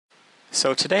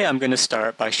So today I'm going to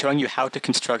start by showing you how to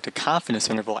construct a confidence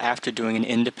interval after doing an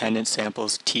independent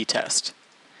samples t-test.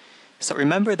 So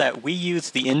remember that we use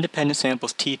the independent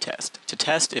samples t-test to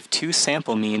test if two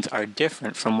sample means are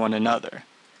different from one another.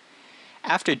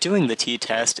 After doing the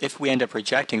t-test, if we end up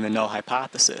rejecting the null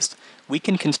hypothesis, we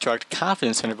can construct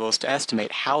confidence intervals to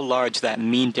estimate how large that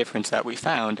mean difference that we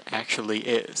found actually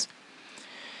is.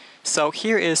 So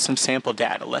here is some sample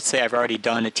data. Let's say I've already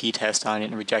done a t-test on it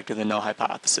and rejected the null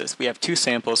hypothesis. We have two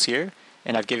samples here,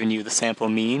 and I've given you the sample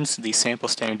means, the sample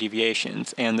standard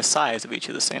deviations, and the size of each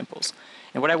of the samples.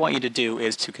 And what I want you to do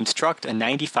is to construct a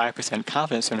 95%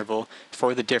 confidence interval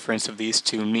for the difference of these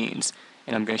two means.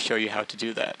 And I'm going to show you how to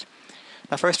do that.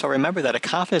 Now first of all, remember that a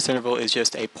confidence interval is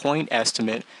just a point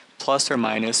estimate plus or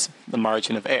minus the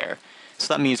margin of error.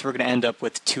 So that means we're going to end up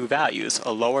with two values,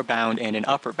 a lower bound and an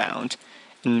upper bound.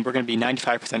 And we're going to be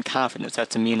 95% confident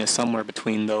that the mean is somewhere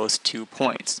between those 2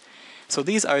 points. So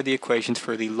these are the equations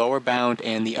for the lower bound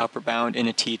and the upper bound in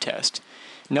a t-test.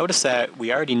 Notice that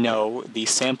we already know the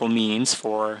sample means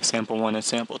for sample 1 and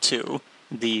sample 2,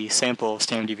 the sample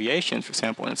standard deviations for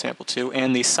sample 1 and sample 2,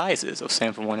 and the sizes of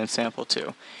sample 1 and sample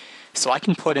 2. So I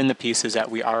can put in the pieces that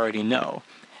we already know.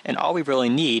 And all we really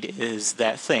need is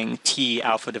that thing, t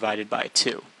alpha divided by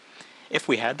 2. If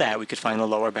we had that, we could find the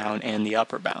lower bound and the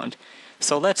upper bound.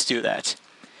 So let's do that.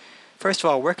 First of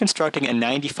all, we're constructing a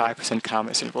 95%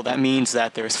 confidence interval. That means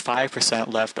that there's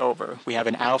 5% left over. We have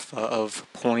an alpha of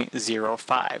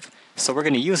 0.05. So we're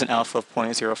going to use an alpha of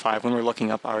 0.05 when we're looking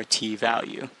up our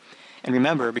t-value. And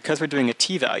remember, because we're doing a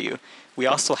t-value, we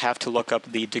also have to look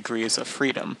up the degrees of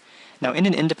freedom. Now in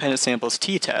an independent samples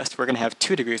t-test, we're going to have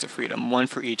 2 degrees of freedom, one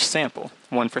for each sample,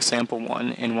 one for sample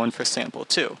 1 and one for sample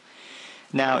 2.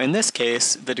 Now in this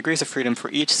case, the degrees of freedom for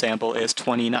each sample is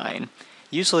 29.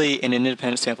 Usually in an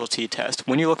independent sample t-test,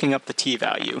 when you're looking up the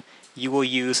t-value, you will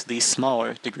use the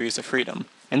smaller degrees of freedom.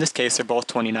 In this case, they're both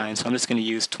 29, so I'm just going to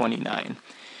use 29.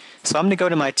 So I'm going to go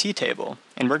to my t-table,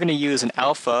 and we're going to use an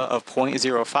alpha of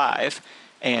 0.05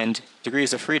 and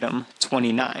degrees of freedom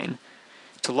 29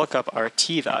 to look up our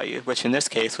t-value, which in this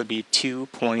case would be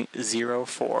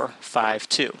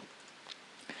 2.0452.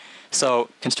 So,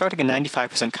 constructing a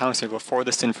 95% confidence interval for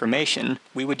this information,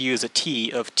 we would use a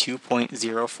t of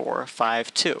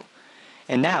 2.0452.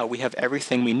 And now we have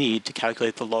everything we need to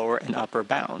calculate the lower and upper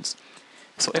bounds.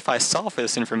 So if I solve for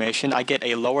this information, I get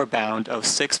a lower bound of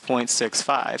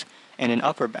 6.65 and an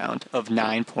upper bound of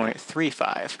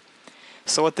 9.35.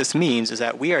 So what this means is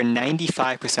that we are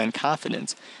 95%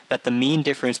 confident that the mean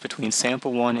difference between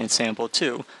sample 1 and sample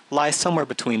 2 lies somewhere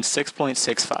between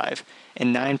 6.65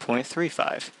 and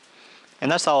 9.35.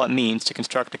 And that's all it means to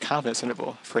construct a confidence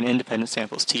interval for an independent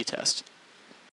samples t-test.